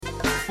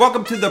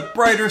Welcome to the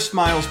Brighter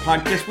Smiles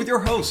podcast with your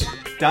host,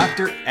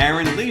 Dr.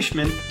 Aaron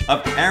Leishman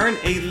of Aaron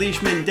A.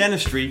 Leishman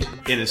Dentistry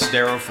in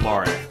Estero,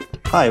 Florida.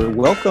 Hi,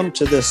 welcome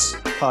to this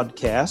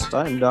podcast.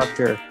 I'm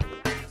Dr.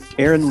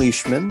 Aaron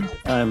Leishman.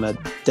 I'm a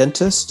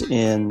dentist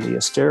in the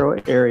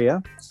Estero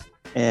area.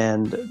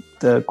 And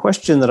the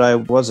question that I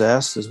was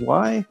asked is,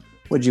 why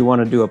would you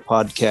want to do a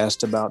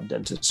podcast about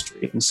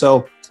dentistry? And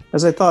so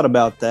as I thought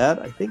about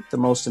that, I think the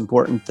most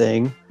important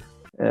thing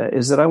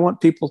is that I want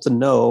people to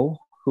know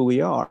who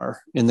we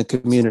are in the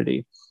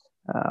community.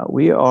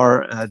 We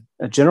are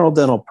a general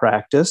dental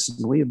practice,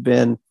 and we have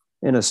been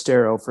in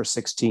Estero for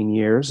 16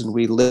 years, and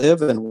we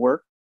live and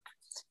work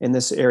in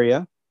this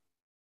area.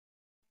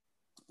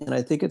 And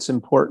I think it's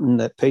important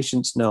that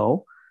patients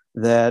know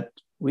that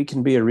we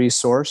can be a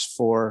resource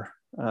for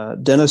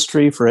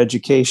dentistry, for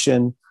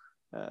education,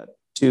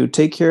 to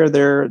take care of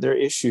their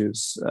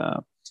issues.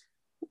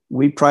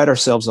 We pride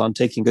ourselves on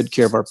taking good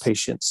care of our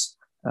patients.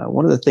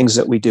 One of the things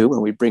that we do when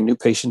we bring new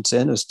patients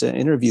in is to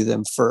interview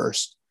them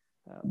first.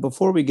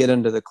 Before we get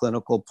into the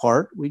clinical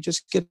part, we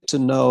just get to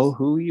know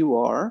who you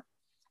are,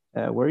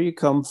 where you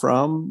come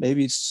from,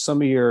 maybe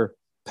some of your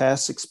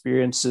past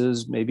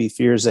experiences, maybe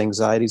fears,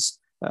 anxieties.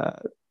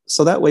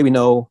 So that way we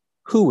know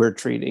who we're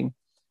treating.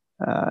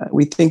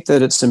 We think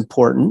that it's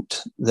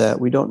important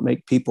that we don't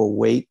make people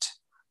wait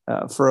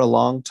for a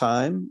long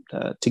time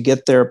to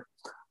get their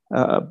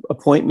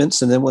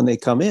appointments. And then when they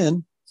come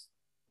in,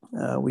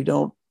 we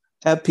don't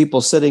have people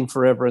sitting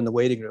forever in the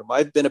waiting room.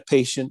 I've been a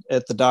patient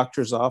at the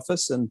doctor's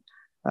office, and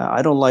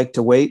I don't like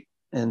to wait.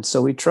 And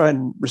so we try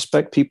and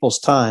respect people's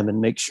time and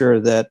make sure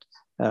that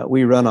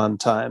we run on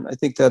time. I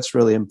think that's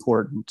really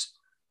important.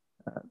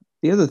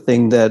 The other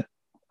thing that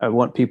I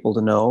want people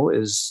to know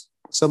is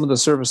some of the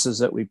services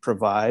that we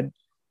provide.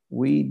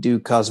 We do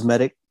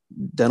cosmetic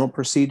dental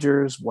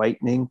procedures,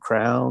 whitening,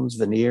 crowns,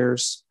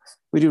 veneers.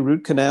 We do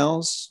root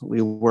canals.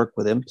 We work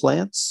with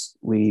implants.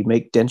 We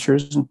make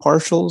dentures and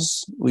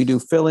partials. We do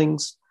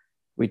fillings.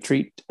 We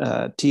treat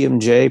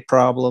TMJ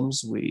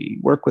problems. We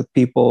work with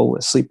people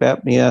with sleep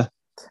apnea.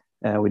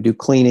 We do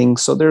cleaning.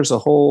 So there's a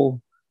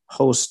whole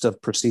host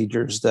of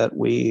procedures that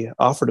we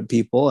offer to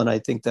people, and I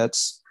think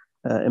that's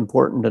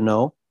important to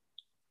know.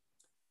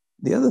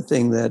 The other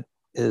thing that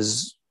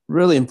is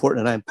really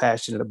important and I'm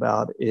passionate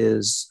about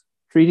is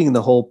treating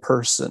the whole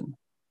person.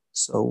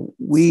 So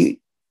we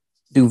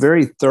do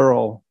very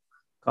thorough,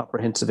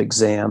 comprehensive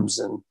exams,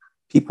 and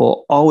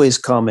people always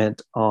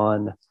comment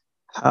on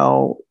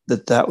how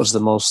that was the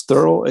most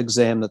thorough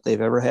exam that they've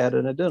ever had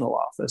in a dental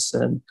office.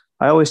 And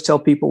I always tell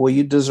people, well,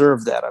 you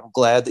deserve that. I'm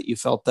glad that you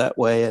felt that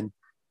way. And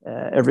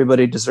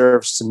everybody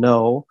deserves to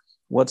know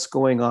what's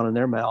going on in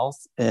their mouth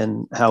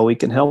and how we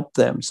can help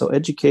them. So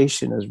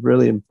education is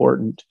really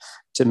important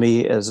to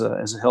me as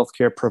a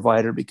healthcare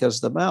provider, because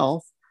the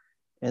mouth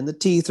and the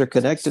teeth are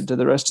connected to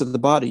the rest of the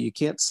body. You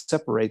can't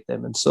separate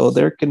them. And so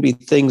there can be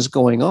things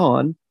going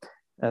on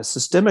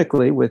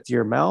systemically with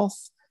your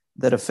mouth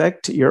that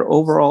affect your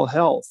overall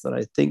health. And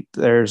I think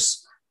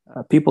there's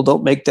people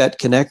don't make that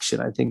connection.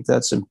 I think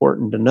that's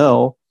important to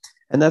know.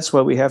 And that's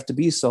why we have to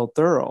be so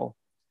thorough.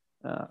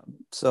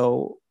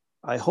 So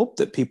I hope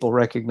that people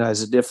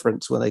recognize the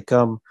difference when they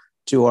come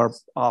to our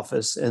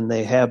office and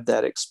they have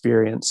that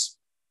experience.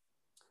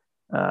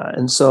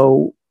 And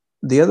so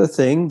the other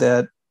thing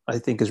that I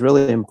think is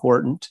really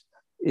important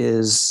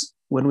is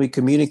when we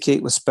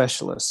communicate with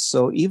specialists.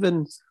 So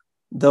even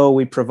though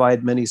we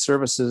provide many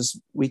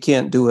services, we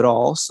can't do it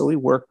all. So we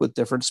work with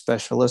different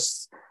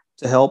specialists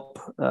to help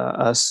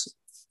us,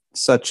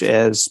 such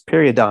as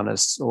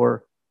periodontists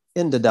or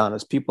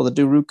endodontists, people that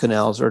do root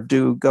canals or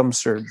do gum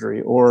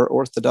surgery or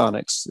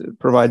orthodontics,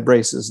 provide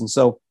braces. And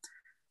so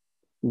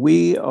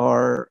we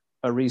are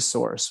a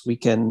resource. We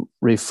can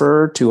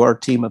refer to our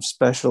team of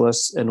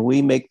specialists, and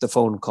we make the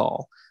phone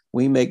call.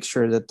 We make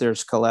sure that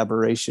there's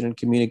collaboration and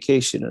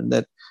communication, and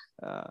that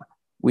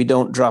we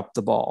don't drop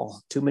the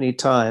ball. Too many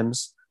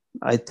times,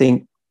 I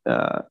think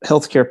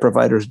healthcare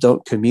providers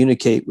don't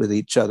communicate with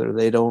each other.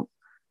 They don't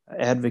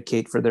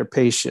advocate for their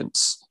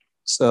patients.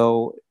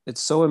 So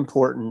it's so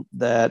important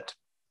that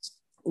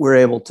we're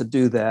able to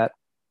do that,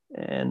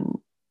 and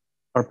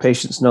our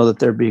patients know that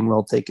they're being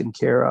well taken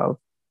care of.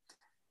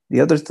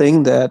 The other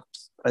thing that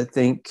I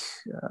think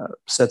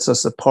sets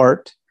us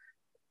apart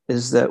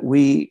is that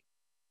we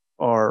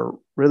are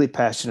really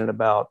passionate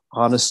about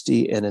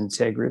honesty and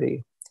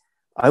integrity.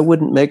 I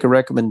wouldn't make a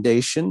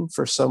recommendation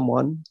for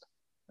someone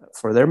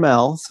for their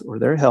mouth or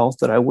their health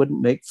that I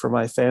wouldn't make for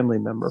my family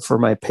member, for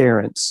my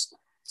parents.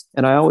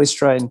 And I always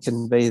try and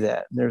convey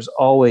that. And there's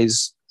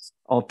always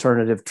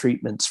alternative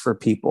treatments for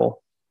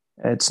people.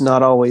 It's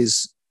not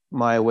always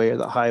my way or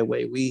the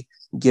highway. We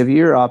give you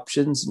your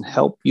options and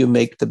help you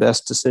make the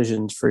best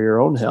decisions for your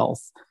own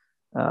health.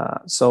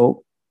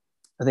 So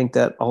I think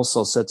that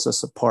also sets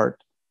us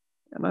apart.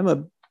 And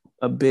I'm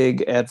a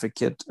big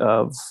advocate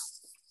of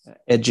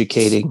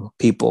educating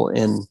people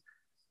in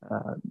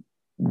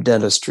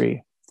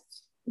dentistry.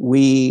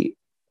 We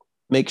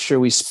make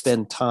sure we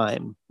spend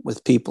time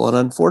with people. And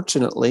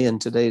unfortunately, in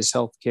today's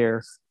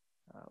healthcare,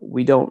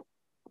 we don't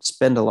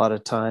spend a lot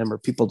of time, or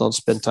people don't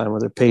spend time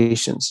with their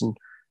patients. And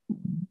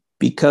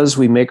because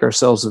we make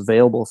ourselves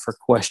available for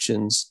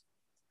questions,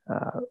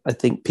 I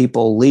think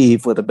people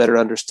leave with a better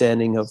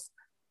understanding of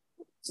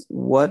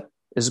what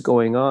is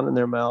going on in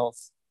their mouth,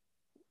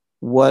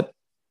 what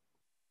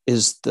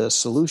is the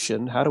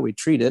solution, how do we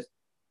treat it.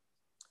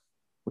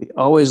 We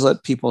always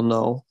let people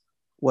know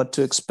what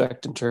to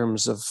expect in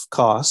terms of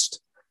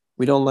cost.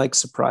 We don't like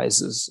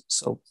surprises.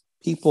 So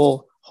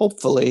people,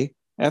 hopefully,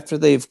 after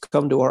they've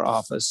come to our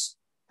office,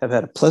 have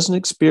had a pleasant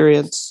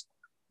experience.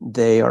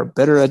 They are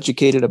better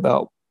educated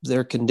about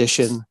their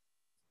condition,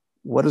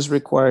 what is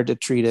required to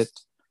treat it,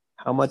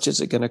 how much is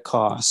it going to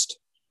cost.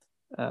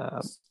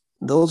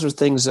 Those are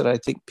things that I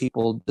think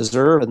people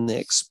deserve and they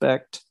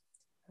expect.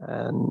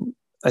 And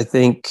I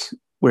think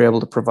we're able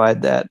to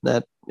provide that. And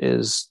that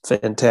is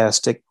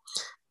fantastic.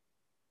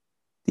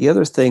 The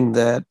other thing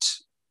that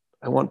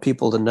I want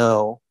people to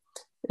know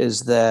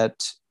is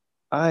that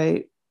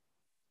I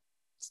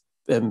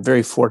am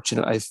very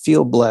fortunate. I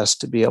feel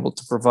blessed to be able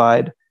to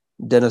provide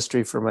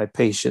dentistry for my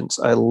patients.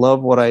 I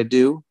love what I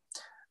do.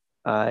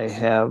 I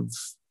have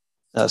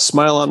a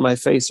smile on my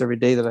face every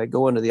day that I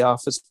go into the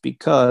office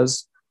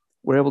because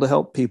we're able to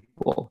help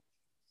people.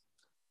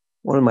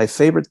 One of my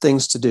favorite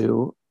things to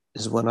do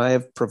is when I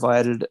have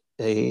provided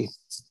a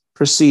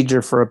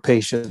procedure for a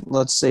patient,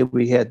 let's say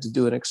we had to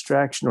do an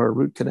extraction or a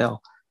root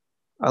canal,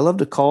 I love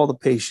to call the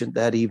patient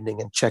that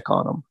evening and check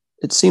on them.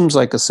 It seems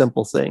like a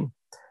simple thing,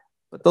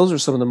 but those are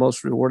some of the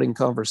most rewarding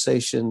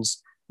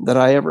conversations that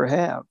I ever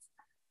have.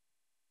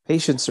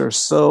 Patients are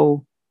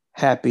so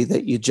happy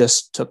that you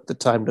just took the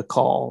time to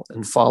call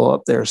and follow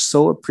up. They're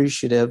so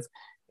appreciative.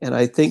 And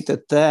I think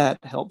that that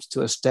helps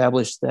to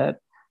establish that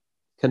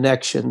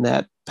connection,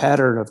 that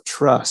pattern of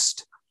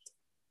trust.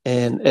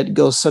 And it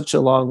goes such a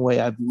long way.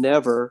 I've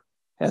never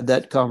had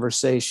that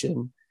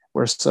conversation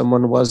where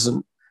someone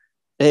wasn't,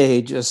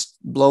 just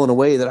blown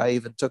away that I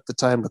even took the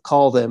time to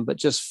call them, but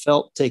just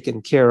felt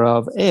taken care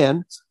of.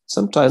 And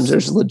sometimes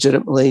there's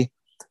legitimately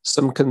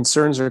some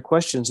concerns or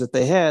questions that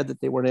they had that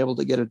they weren't able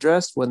to get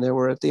addressed when they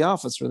were at the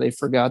office or they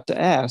forgot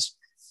to ask.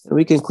 And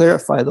we can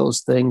clarify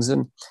those things.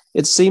 And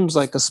it seems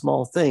like a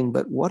small thing,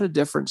 but what a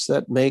difference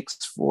that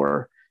makes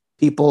for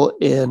people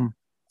in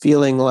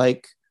feeling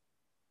like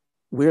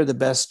we're the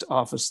best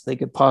office they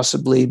could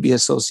possibly be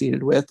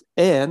associated with.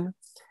 And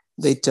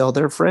they tell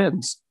their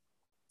friends,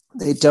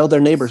 they tell their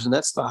neighbors. And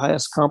that's the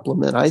highest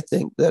compliment I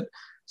think that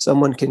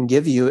someone can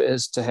give you,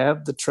 is to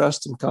have the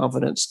trust and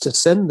confidence to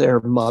send their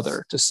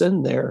mother, to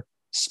send their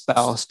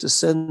spouse, to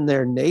send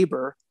their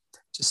neighbor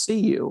to see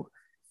you.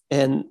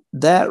 And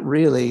that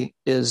really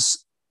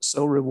is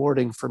so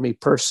rewarding for me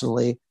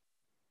personally.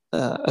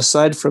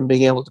 Aside from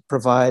being able to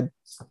provide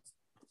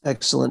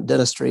excellent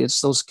dentistry,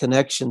 it's those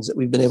connections that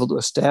we've been able to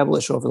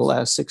establish over the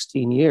last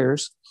 16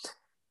 years.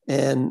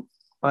 And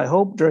I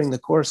hope during the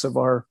course of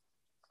our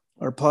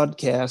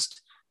podcast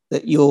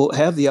that you'll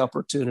have the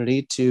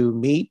opportunity to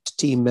meet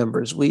team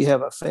members. We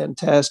have a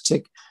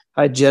fantastic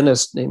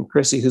hygienist named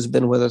Chrissy who's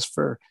been with us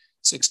for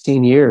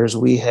 16 years.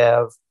 We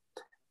have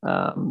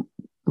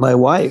my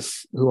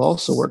wife, who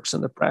also works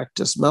in the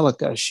practice,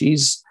 Melika.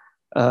 She's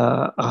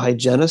a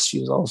hygienist.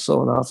 She's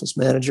also an office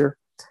manager.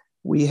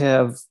 We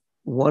have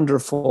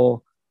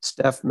wonderful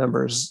staff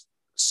members.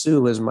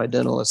 Sue is my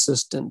dental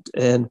assistant.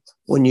 And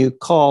when you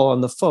call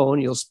on the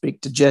phone, you'll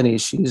speak to Jenny.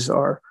 She's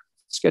our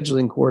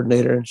scheduling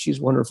coordinator, and she's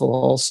wonderful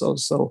also.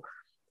 So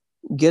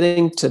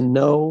getting to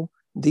know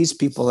these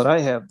people that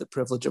I have the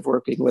privilege of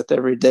working with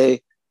every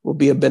day will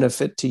be a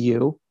benefit to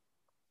you,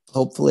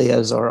 hopefully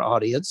as our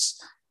audience.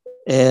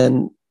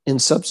 And in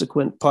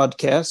subsequent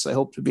podcasts, I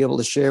hope to be able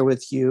to share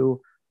with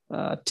you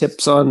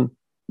tips on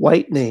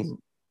whitening.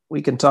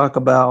 We can talk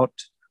about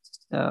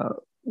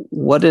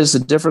what is the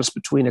difference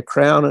between a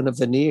crown and a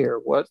veneer.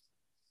 What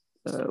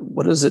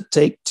does it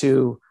take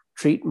to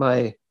treat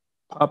my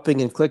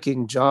popping and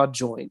clicking jaw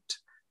joint?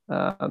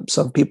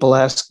 Some people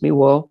ask me,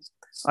 well,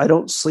 I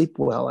don't sleep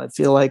well. I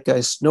feel like I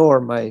snore.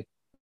 My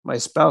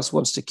spouse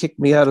wants to kick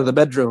me out of the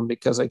bedroom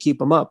because I keep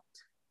them up.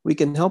 We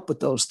can help with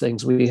those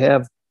things. We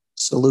have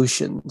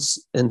solutions.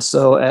 And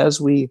so as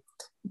we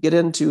get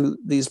into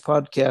these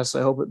podcasts,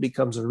 I hope it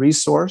becomes a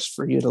resource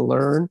for you to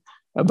learn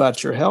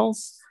about your health,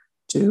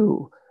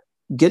 to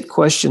get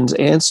questions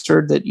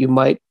answered that you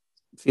might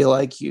feel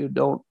like you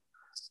don't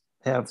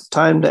have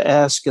time to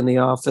ask in the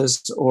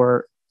office,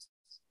 or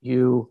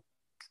you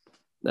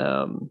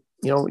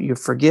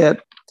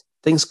forget.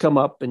 Things come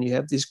up and you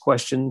have these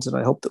questions, and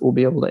I hope that we'll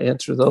be able to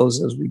answer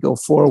those as we go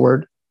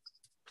forward.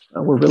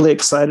 We're really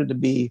excited to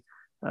be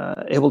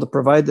able to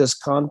provide this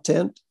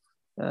content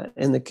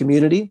in the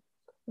community.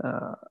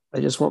 I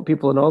just want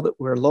people to know that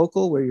we're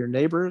local, we're your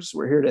neighbors,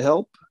 we're here to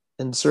help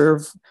and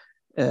serve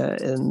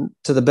and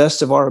to the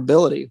best of our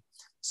ability.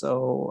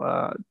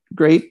 So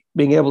great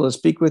being able to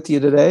speak with you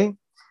today,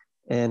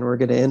 and we're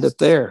going to end it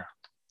there.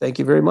 Thank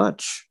you very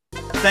much.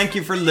 Thank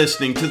you for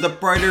listening to the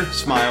Brighter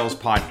Smiles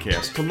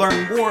podcast. To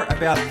learn more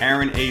about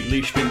Aaron A.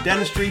 Leishman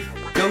Dentistry,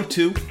 go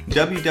to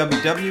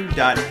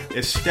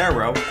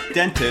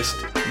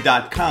www.esterodentist.com.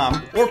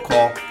 or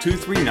call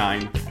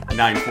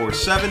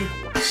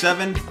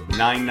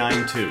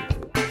 239-947-7992.